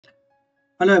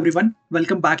Hello everyone,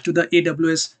 welcome back to the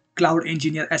AWS Cloud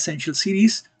Engineer Essential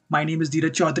series. My name is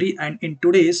Dheerajchoudhary and in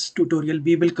today's tutorial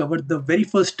we will cover the very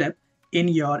first step in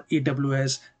your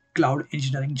AWS Cloud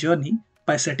Engineering journey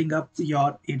by setting up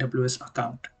your AWS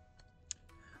account.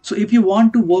 So if you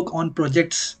want to work on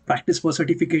projects, practice for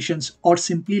certifications or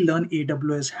simply learn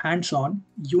AWS hands-on,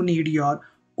 you need your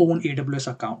own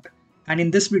AWS account. And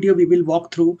in this video, we will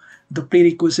walk through the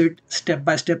prerequisite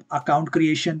step-by-step account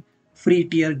creation, free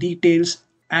tier details,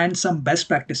 and some best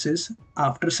practices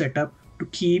after setup to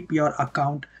keep your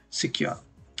account secure.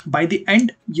 By the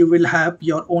end, you will have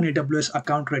your own AWS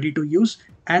account ready to use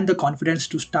and the confidence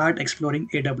to start exploring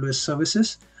AWS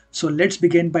services. So let's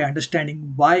begin by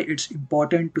understanding why it's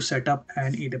important to set up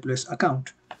an AWS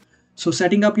account. So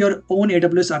setting up your own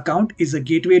AWS account is a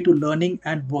gateway to learning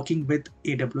and working with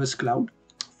AWS Cloud.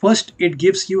 First, it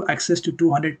gives you access to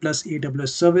 200 plus AWS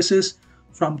services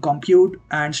from compute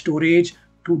and storage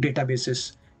to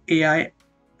databases, AI,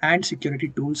 and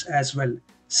security tools as well.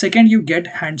 Second, you get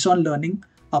hands-on learning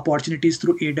opportunities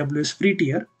through AWS Free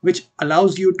Tier, which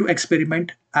allows you to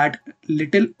experiment at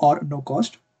little or no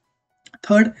cost.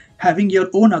 Third, having your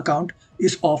own account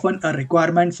is often a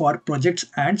requirement for projects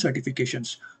and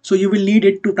certifications. So you will need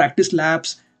it to practice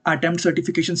labs, attempt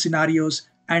certification scenarios,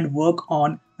 and work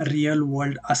on real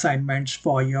world assignments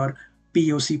for your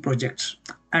POC projects.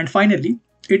 And finally,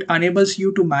 it enables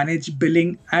you to manage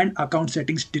billing and account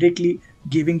settings directly,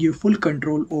 giving you full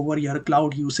control over your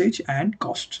cloud usage and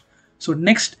costs. So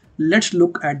next, let's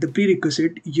look at the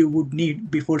prerequisite you would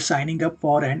need before signing up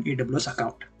for an AWS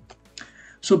account.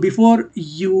 So before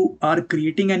you are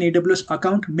creating an AWS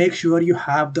account, make sure you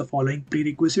have the following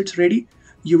prerequisites ready.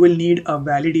 You will need a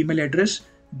valid email address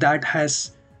that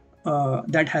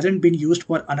hasn't been used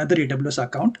for another AWS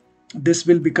account. This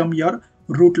will become your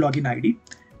root login ID.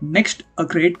 Next, a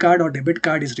credit card or debit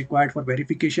card is required for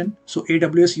verification. So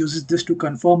AWS uses this to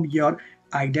confirm your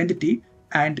identity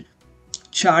and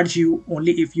charge you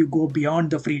only if you go beyond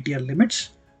the free tier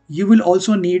limits. You will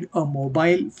also need a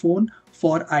mobile phone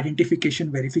for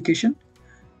identification verification,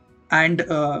 and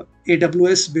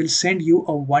AWS will send you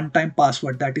a one-time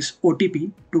password, that is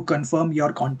OTP, to confirm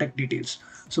your contact details.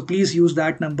 So please use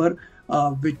that number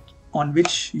on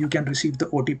which you can receive the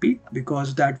OTP,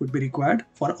 because that would be required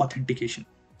for authentication.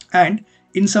 And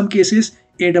in some cases,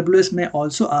 AWS may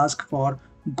also ask for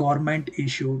government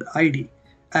issued ID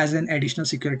as an additional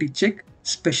security check,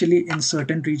 especially in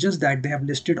certain regions that they have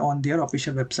listed on their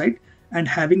official website. And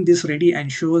having this ready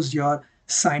ensures your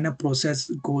sign-up process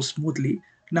goes smoothly.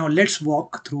 Now let's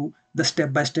walk through the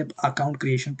step-by-step account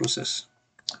creation process.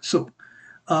 So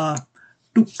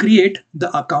to create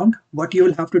the account, what you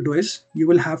will have to do is you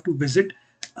will have to visit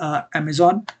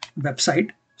Amazon website.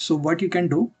 So what you can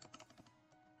do,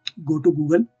 go to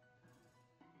Google,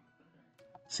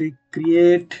 say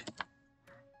create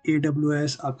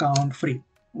AWS account free.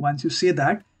 Once you say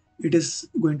that, it is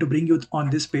going to bring you on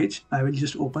this page. I will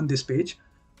just open this page.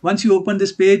 Once you open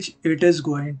this page, it is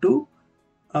going to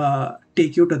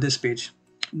take you to this page.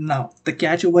 Now, the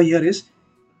catch over here is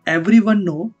everyone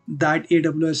know that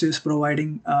AWS is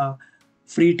providing a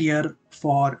free tier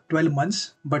for 12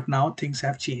 months, but now things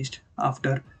have changed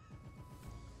after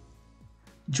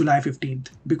July 15th,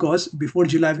 because before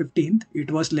July 15th,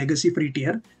 it was legacy free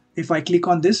tier. If I click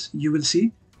on this, you will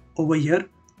see over here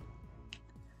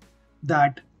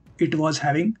that it was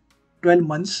having 12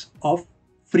 months of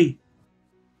free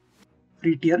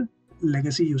tier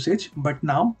legacy usage, but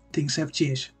now things have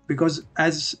changed, because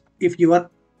as if you are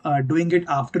doing it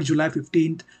after July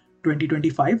 15th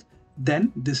 2025,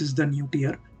 then this is the new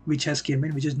tier which has came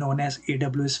in, which is known as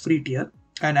AWS Free Tier.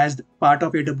 And as part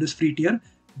of AWS Free Tier,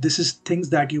 this is things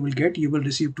that you will get. You will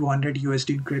receive 200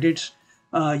 USD in credits.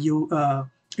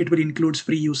 It will include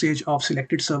free usage of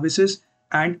selected services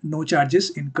and no charges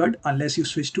incurred unless you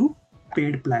switch to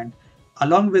paid plan.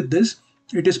 Along with this,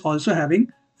 it is also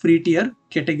having free tier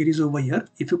categories over here.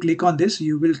 If you click on this,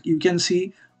 you can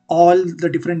see all the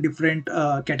different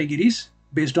categories,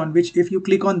 based on which if you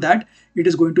click on that, it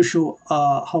is going to show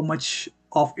how much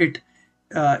of it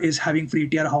is having free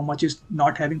tier, how much is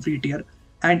not having free tier.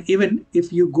 And even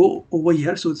if you go over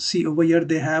here, so see over here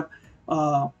they have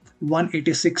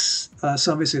 186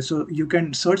 services. So you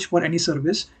can search for any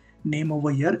service name over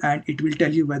here and it will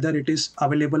tell you whether it is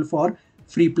available for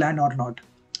free plan or not.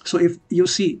 So if you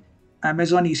see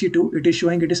Amazon EC2, it is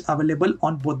showing it is available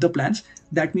on both the plans.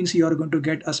 That means you are going to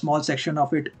get a small section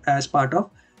of it as part of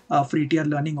free tier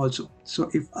learning also. So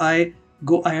if I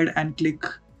go ahead and click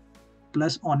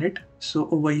plus on it, so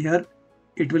over here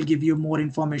it will give you more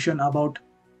information about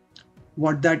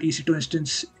what that EC2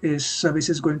 instance service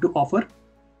is going to offer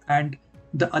and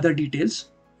the other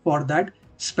details for that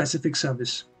specific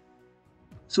service.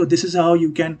 So this is how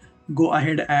you can go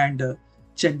ahead and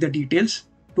check the details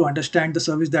to understand the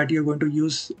service that you're going to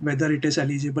use, whether it is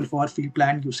eligible for free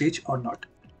plan usage or not.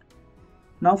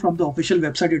 Now from the official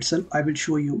website itself, I will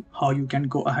show you how you can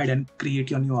go ahead and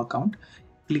create your new account.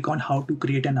 Click on how to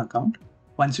create an account.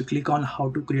 Once you click on how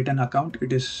to create an account,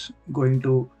 it is going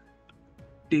to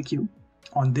take you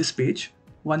on this page.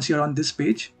 Once you're on this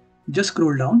page, just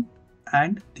scroll down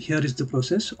and here is the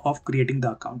process of creating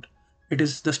the account. It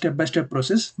is the step-by-step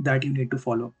process that you need to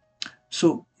follow.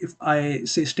 So if I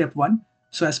say step 1,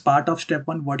 so as part of step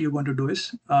 1, what you're going to do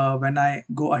is when I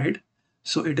go ahead,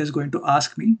 so it is going to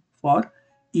ask me for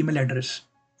email address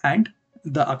and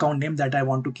the account name that I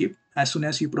want to keep. As soon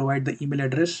as you provide the email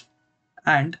address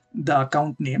and the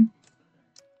account name,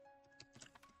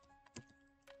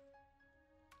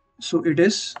 so it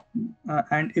is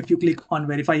and if you click on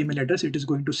verify email address, it is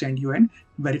going to send you an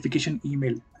verification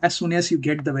email. As soon as you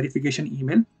get the verification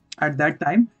email, at that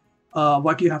time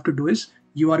what you have to do is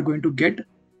you are going to get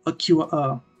a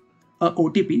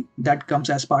OTP that comes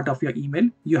as part of your email.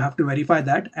 You have to verify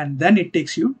that, and then it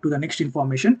takes you to the next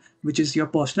information, which is your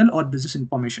personal or business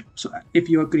information. So if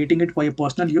you are creating it for your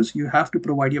personal use, you have to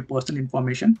provide your personal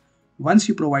information. Once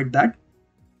you provide that,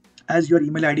 as your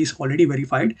email ID is already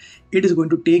verified, it is going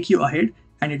to take you ahead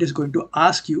and it is going to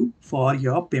ask you for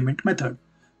your payment method.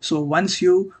 So once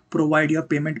you provide your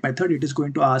payment method, it is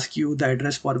going to ask you the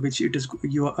address for which it is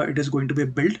going to be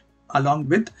billed, along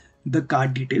with the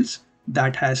card details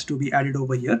that has to be added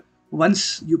over here.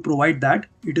 Once you provide that,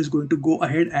 it is going to go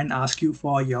ahead and ask you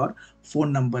for your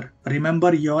phone number.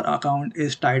 Remember, your account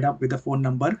is tied up with a phone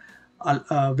number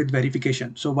with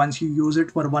verification. So once you use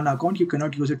it for one account, you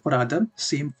cannot use it for other.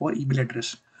 Same for email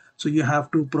address. So you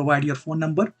have to provide your phone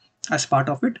number as part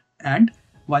of it, and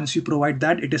once you provide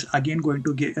that, it is again going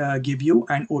to give you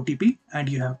an OTP, and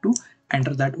you have to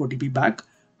enter that OTP back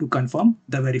to confirm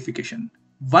the verification.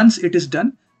 Once it is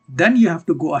done, then you have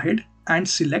to go ahead and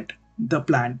select the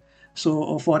plan.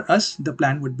 So for us, the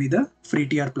plan would be the free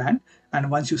tier plan, and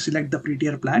once you select the free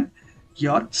tier plan,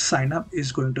 your sign up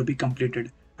is going to be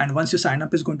completed. And once your sign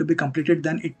up is going to be completed,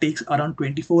 then it takes around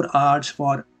 24 hours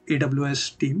for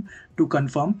AWS team to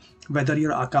confirm whether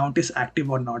your account is active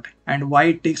or not. And why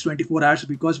it takes 24 hours?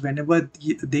 Because whenever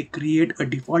they create a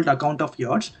default account of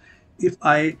yours, if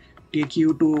I take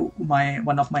you to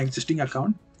one of my existing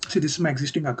account, see, this is my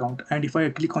existing account, and if I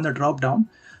click on the drop down,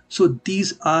 so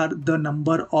these are the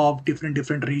number of different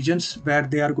regions where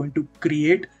they are going to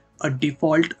create a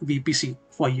default VPC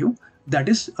for you. That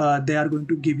is, they are going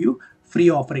to give you free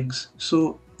offerings.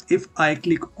 So if I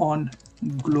click on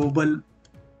global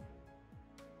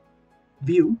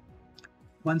view,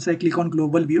 once I click on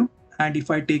global view, and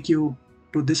if I take you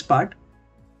to this part,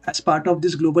 as part of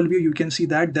this global view, you can see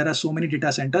that there are so many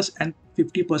data centers, and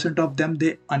 50% of them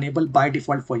they enable by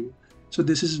default for you. So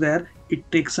this is where it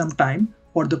takes some time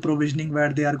for the provisioning,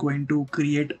 where they are going to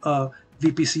create a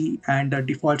VPC and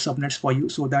default subnets for you,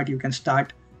 so that you can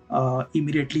start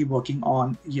immediately working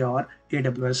on your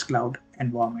AWS cloud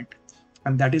environment.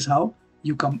 And that is how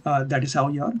you come. That is how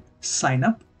your sign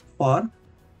up for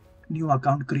new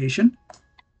account creation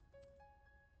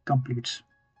completes.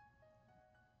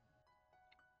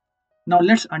 Now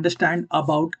let's understand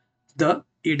about the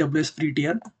AWS free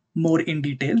tier more in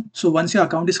detail. So once your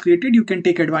account is created, you can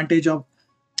take advantage of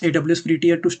AWS free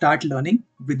tier to start learning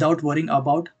without worrying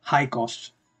about high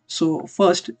costs. So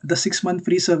first, the 6-month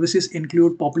free services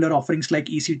include popular offerings like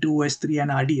EC2, S3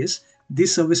 and RDS.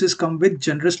 These services come with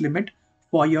generous limit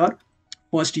for your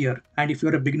first year. And if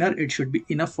you're a beginner, it should be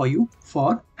enough for you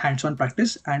for hands-on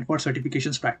practice and for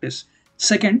certifications practice.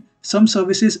 Second, some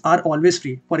services are always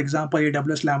free. For example,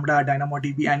 AWS Lambda,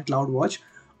 DynamoDB and CloudWatch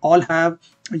all have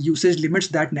usage limits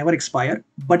that never expire,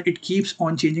 but it keeps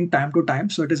on changing time to time.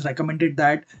 So it is recommended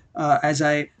that as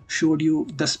I showed you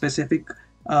the specific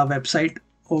website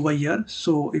over here.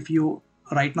 So if you,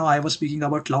 right now I was speaking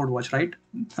about CloudWatch, right?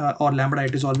 Or Lambda,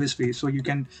 it is always free. So you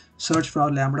can search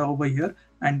for Lambda over here,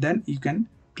 and then you can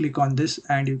click on this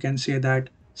and you can say that,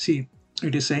 see,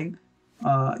 it is saying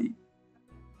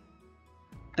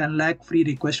 10 lakh free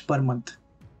request per month.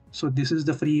 So this is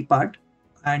the free part.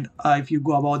 And if you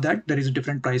go above that, there is a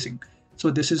different pricing. So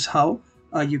this is how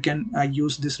you can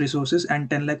use these resources, and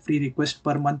 10 lakh free request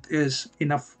per month is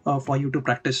enough for you to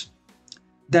practice.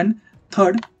 Then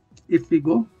third, if we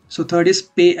go, so third is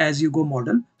pay as you go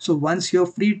model. So once your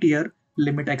free tier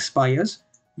limit expires,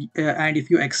 and if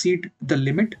you exceed the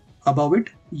limit above it,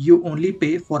 you only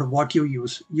pay for what you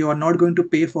use. You are not going to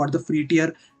pay for the free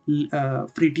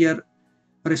tier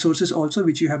resources also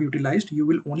which you have utilized. You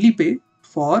will only pay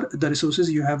for the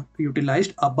resources you have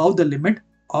utilized above the limit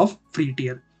of free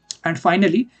tier. And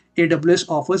finally, AWS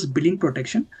offers billing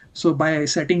protection. So by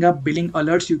setting up billing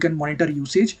alerts, you can monitor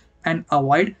usage and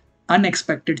avoid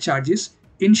unexpected charges.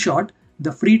 In short,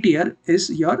 the free tier is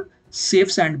your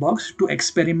safe sandbox to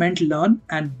experiment, learn,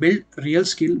 and build real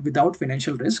skill without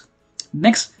financial risk.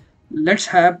 Next, let's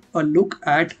have a look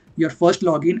at your first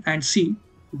login and see,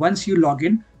 once you log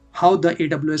in, how the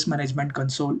AWS Management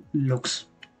Console looks.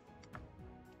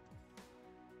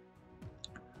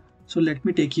 So let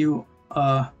me take you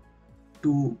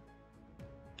to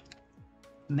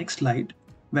next slide,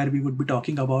 where we would be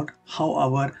talking about how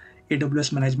our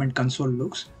AWS Management Console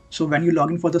looks. So when you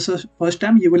log in for the first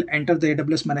time, you will enter the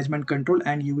AWS Management Control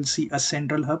and you will see a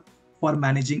central hub for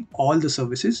managing all the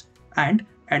services. And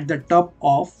at the top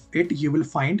of it, you will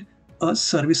find a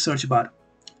service search bar.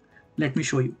 Let me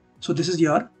show you. So this is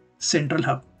your central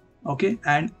hub. Okay,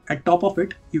 and at top of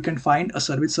it, you can find a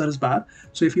service search bar.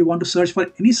 So if you want to search for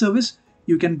any service,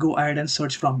 you can go ahead and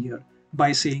search from here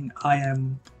by saying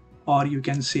IAM, or you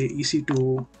can say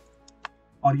EC2,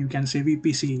 or you can say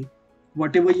VPC,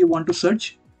 whatever you want to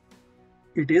search,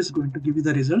 it is going to give you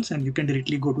the results and you can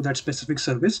directly go to that specific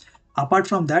service. Apart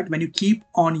from that, when you keep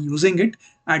on using it,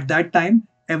 at that time,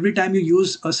 every time you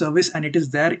use a service and it is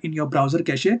there in your browser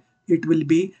cache, it will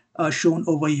be shown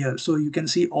over here. So you can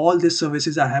see all these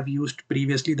services I have used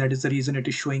previously. That is the reason it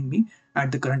is showing me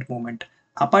at the current moment.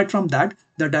 Apart from that,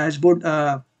 the dashboard,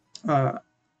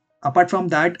 apart from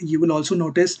that, you will also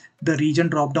notice the region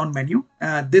drop-down menu.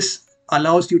 This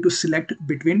allows you to select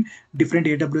between different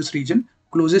AWS region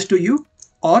closest to you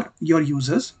or your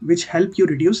users, which help you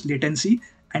reduce latency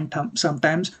and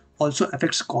sometimes also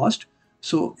affects cost.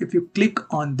 So if you click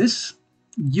on this,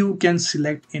 you can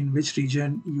select in which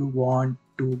region you want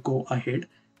to go ahead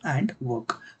and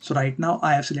work. So right now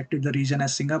I have selected the region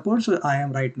as Singapore. So I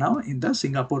am right now in the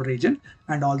Singapore region,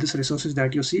 and all these resources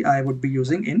that you see, I would be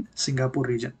using in Singapore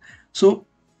region. So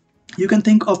you can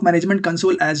think of Management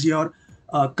Console as your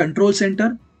control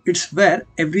center. It's where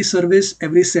every service,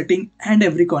 every setting, and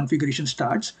every configuration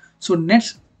starts. So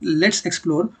next, let's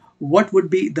explore what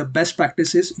would be the best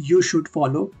practices you should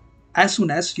follow as soon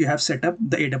as you have set up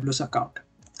the AWS account.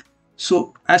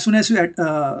 So as soon as you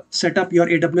set up your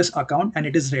AWS account and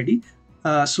it is ready,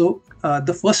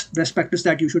 the first best practice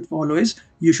that you should follow is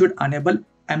you should enable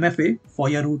MFA for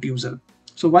your root user.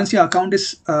 So once your account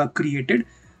is created,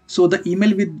 so the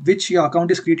email with which your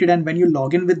account is created, and when you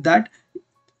log in with that,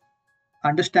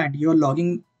 understand you're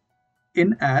logging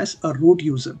in as a root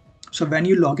user. So when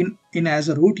you log in as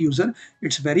a root user,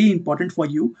 it's very important for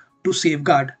you to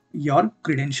safeguard your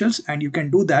credentials, and you can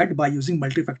do that by using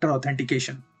multi-factor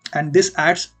authentication. And this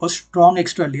adds a strong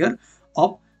extra layer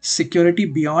of security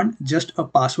beyond just a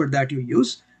password that you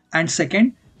use. And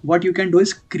second, what you can do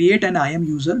is create an IAM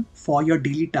user for your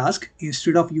daily task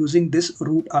instead of using this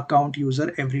root account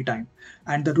user every time.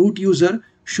 And the root user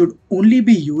should only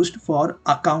be used for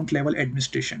account level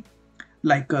administration,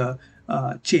 like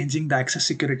changing the access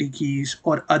security keys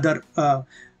or other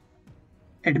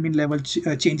admin level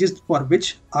changes for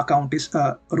which account is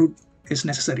root is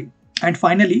necessary. And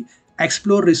finally,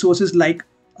 explore resources like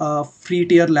free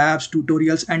tier labs,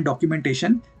 tutorials, and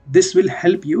documentation. This will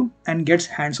help you and gets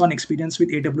hands-on experience with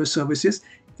AWS services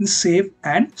in safe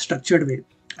and structured way.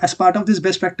 As part of this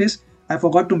best practice, I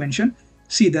forgot to mention,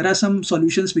 see, there are some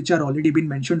solutions which are already been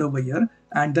mentioned over here,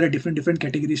 and there are different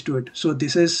categories to it. So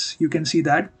this is, you can see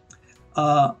that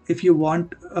if you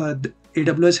want,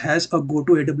 AWS has a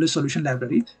go-to AWS solution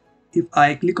library. If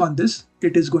I click on this,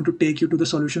 it is going to take you to the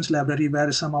solutions library where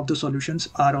some of the solutions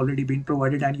are already being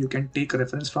provided and you can take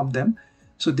reference from them.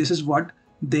 So this is what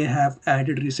they have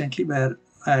added recently, where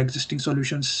existing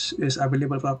solutions is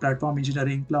available for platform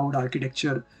engineering, cloud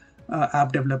architecture,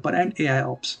 app developer, and AI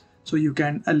ops. So you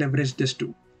can leverage this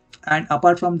too. And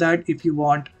apart from that, if you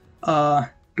want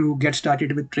to get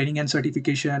started with training and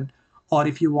certification, or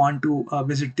if you want to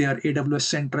visit their AWS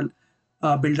Central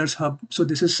Builders Hub, so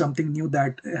this is something new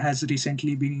that has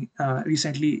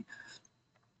recently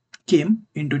came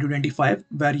in 2025,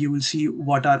 where you will see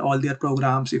what are all their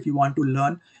programs. If you want to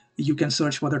learn, you can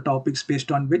search for the topics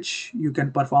based on which you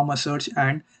can perform a search,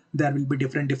 and there will be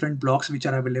different blocks which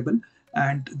are available,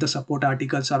 and the support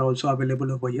articles are also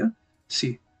available over here.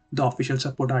 See the official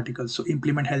support articles. So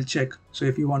implement health check. So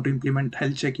if you want to implement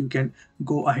health check, you can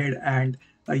go ahead and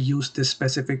use this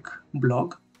specific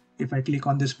blog. If I click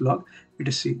on this blog, it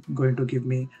is going to give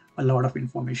me a lot of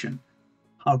information,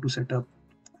 how to set up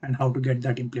and how to get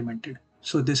that implemented.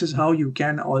 So this is how you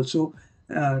can also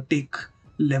take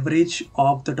leverage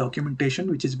of the documentation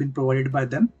which has been provided by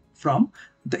them from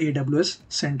the AWS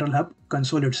Central Hub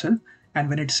console itself. And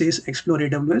when it says explore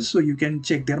AWS, so you can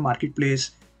check their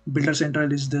marketplace, Builder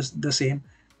Central is the same.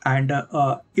 And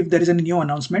if there is a new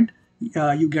announcement,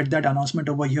 you get that announcement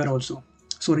over here also.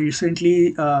 So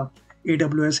recently,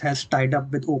 AWS has tied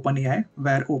up with OpenAI,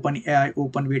 where OpenAI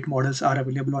open weight models are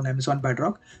available on Amazon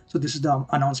Bedrock. So this is the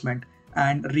announcement.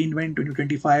 And reInvent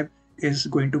 2025 is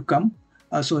going to come.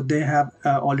 So they have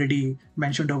already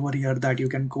mentioned over here that you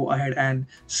can go ahead and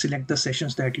select the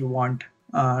sessions that you want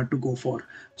to go for.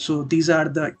 So these are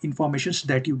the informations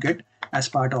that you get as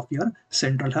part of your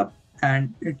central hub.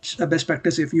 And it's a best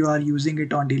practice. If you are using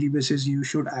it on daily basis, you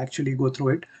should actually go through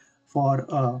it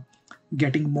for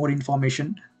getting more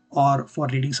information or for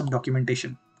reading some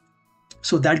documentation.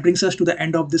 So that brings us to the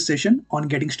end of this session on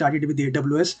getting started with the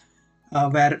AWS,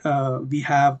 where we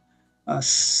have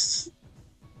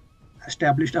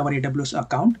established our AWS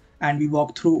account, and we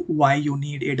walk through why you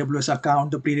need AWS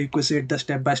account, the prerequisite, the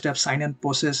step-by-step sign-in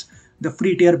process, the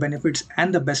free tier benefits,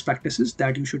 and the best practices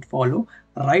that you should follow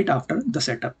right after the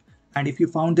setup. And if you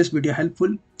found this video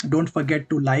helpful, don't forget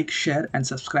to like, share, and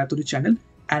subscribe to the channel,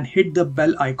 and hit the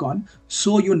bell icon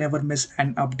so you never miss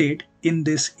an update in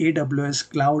this AWS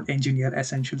Cloud Engineer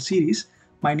Essential series.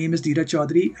 My name is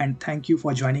Dheerajchoudhary, and thank you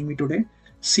for joining me today.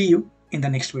 See you in the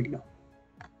next video.